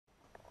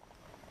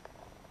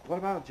What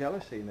about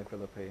jealousy in the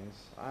Philippines?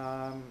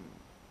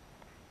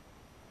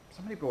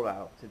 Somebody brought it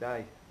up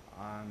today,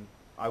 and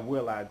I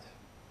will add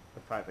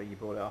the fact that you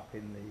brought it up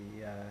in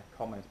the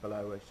comments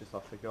below. It's just I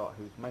forgot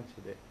who's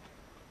mentioned it.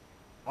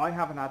 I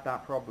haven't had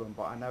that problem,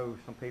 but I know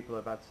some people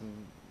have had some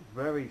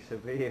very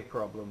severe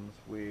problems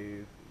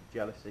with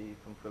jealousy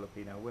from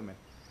Filipino women.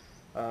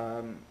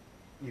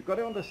 You've got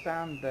to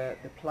understand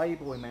that the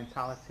playboy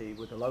mentality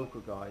with the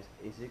local guys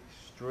is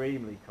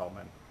extremely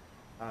common.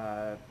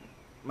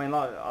 I mean,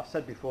 like I've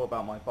said before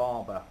about my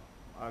barber,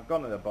 I've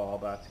gone to the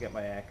barber to get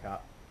my hair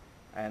cut,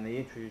 and he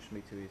introduced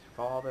me to his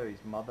father,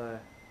 his mother,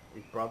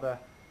 his brother,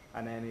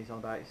 and then he's on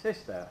about his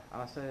sister.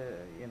 And I said,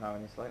 you know,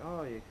 and he's like,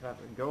 oh, you could have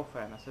a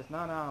girlfriend. I says, no,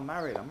 I'm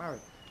married.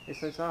 He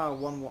says,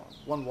 oh,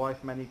 one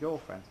wife, many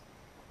girlfriends.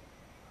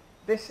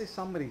 This is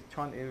somebody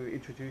trying to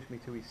introduce me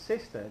to his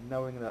sister,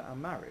 knowing that I'm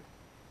married.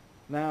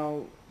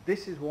 Now,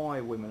 this is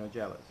why women are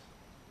jealous.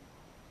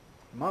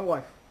 My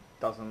wife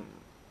doesn't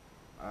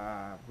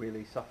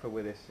really suffer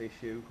with this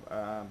issue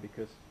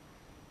because,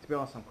 to be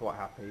honest, I'm quite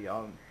happy.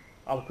 I'll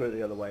look at it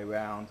the other way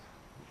around.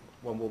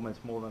 One woman's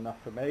more than enough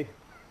for me.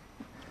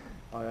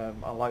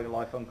 I like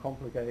life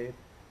uncomplicated,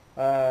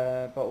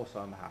 but also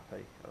I'm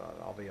happy.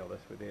 I'll be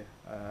honest with you.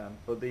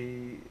 But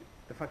the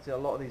fact that a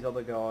lot of these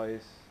other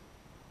guys,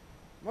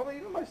 well,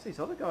 even most of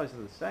these other guys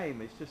are the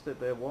same. It's just that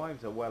their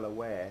wives are well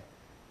aware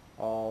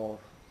of,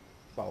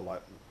 well,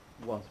 like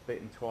once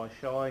bitten, twice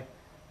shy,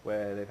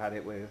 where they've had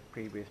it with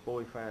previous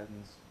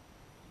boyfriends,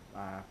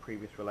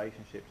 previous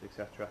relationships,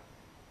 etc.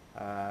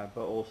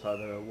 But also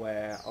they're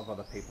aware of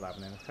other people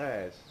having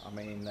affairs. I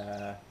mean,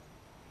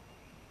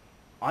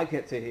 I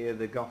get to hear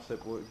the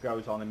gossip that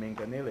goes on in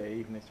Minganilla,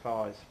 even as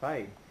far as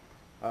Spain,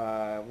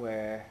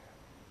 where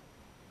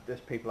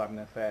there's people having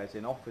affairs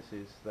in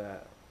offices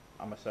that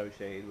I'm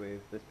associated with.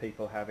 There's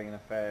people having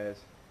affairs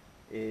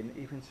in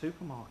even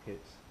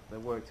supermarkets that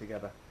work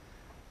together.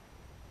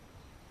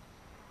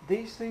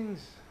 These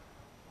things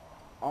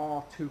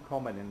are too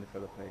common in the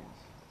Philippines.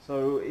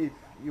 So if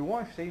your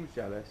wife seems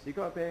jealous, you've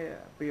got to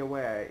be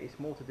aware it's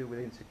more to do with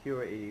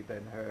insecurity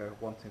than her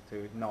wanting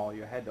to gnaw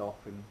your head off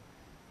and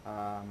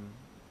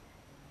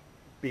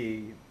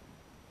be,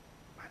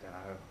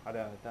 I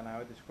don't know how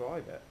to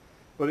describe it.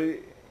 But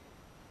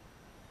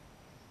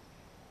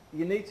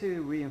you need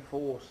to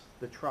reinforce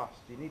the trust.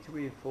 You need to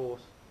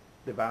reinforce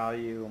the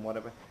value and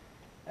whatever,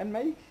 and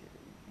make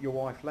your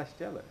wife less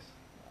jealous.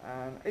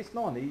 And it's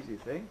not an easy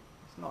thing.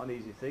 It's not an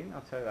easy thing,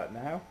 I'll tell you that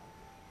now.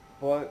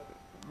 But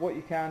what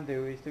you can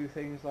do is do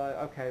things like,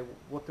 okay,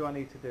 what do I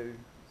need to do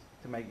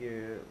to make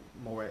you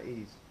more at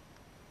ease?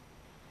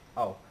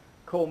 Oh,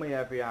 call me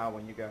every hour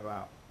when you go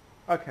out.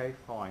 Okay,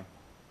 fine.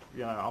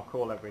 You know, I'll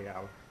call every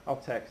hour. I'll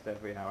text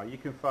every hour. You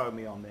can phone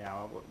me on the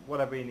hour,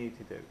 whatever you need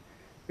to do.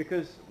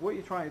 Because what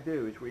you're trying to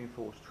do is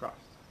reinforce trust.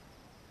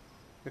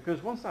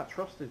 Because once that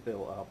trust is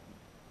built up,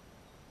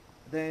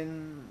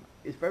 then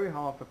it's very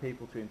hard for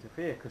people to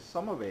interfere, because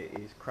some of it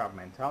is crab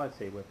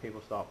mentality, where people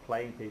start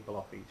playing people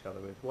off each other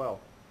as well.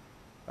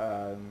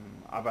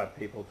 I've had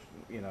people,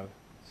 you know,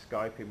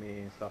 Skyping me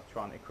and stuff,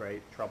 trying to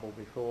create trouble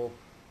before,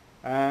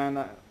 and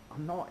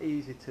I'm not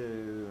easy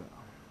to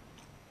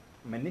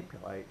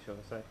manipulate, shall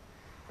I say.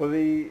 But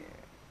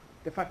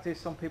the fact is,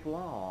 some people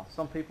are.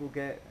 Some people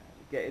get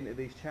into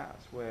these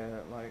chats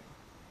where, like,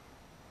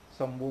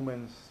 some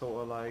woman's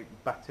sort of like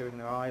battering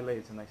their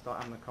eyelids and they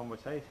start having a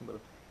conversation with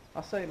them. I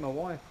say to my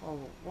wife, oh,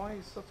 why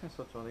is such and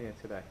such on here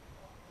today?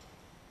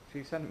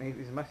 She sent me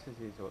these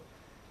messages.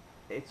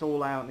 It's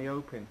all out in the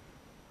open.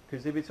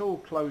 Because if it's all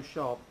closed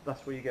shop,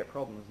 that's where you get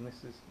problems. And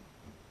this is,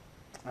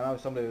 I know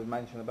somebody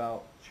mentioned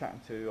about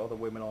chatting to other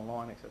women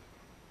online, etc.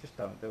 Just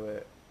don't do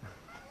it.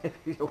 If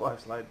your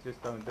wife's like,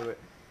 just don't do it.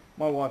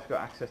 My wife's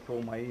got access to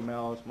all my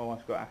emails. My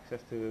wife's got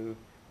access to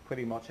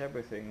pretty much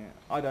everything.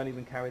 I don't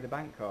even carry the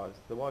bank cards.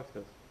 The wife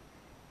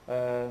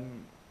does.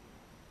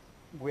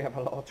 We have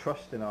a lot of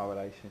trust in our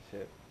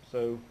relationship.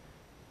 So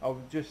I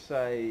would just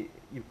say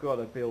you've got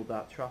to build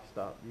that trust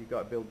up. You've got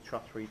to build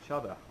trust for each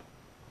other.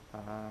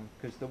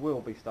 Because there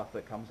will be stuff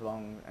that comes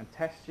along and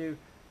tests you,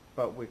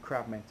 but with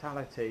crab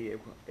mentality,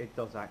 it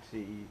does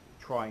actually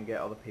try and get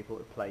other people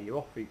to play you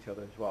off each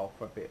other as well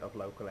for a bit of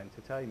local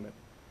entertainment.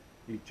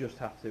 You just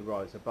have to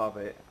rise above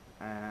it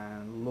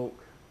and look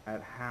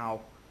at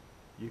how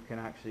you can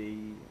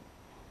actually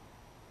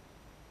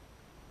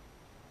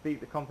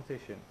beat the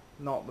competition.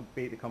 Not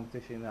beat the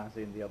competition as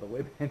in the other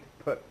women,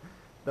 but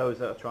those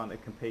that are trying to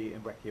compete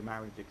and wreck your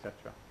marriage,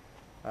 etc.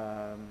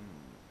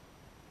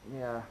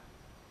 Yeah,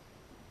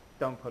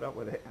 don't put up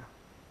with it.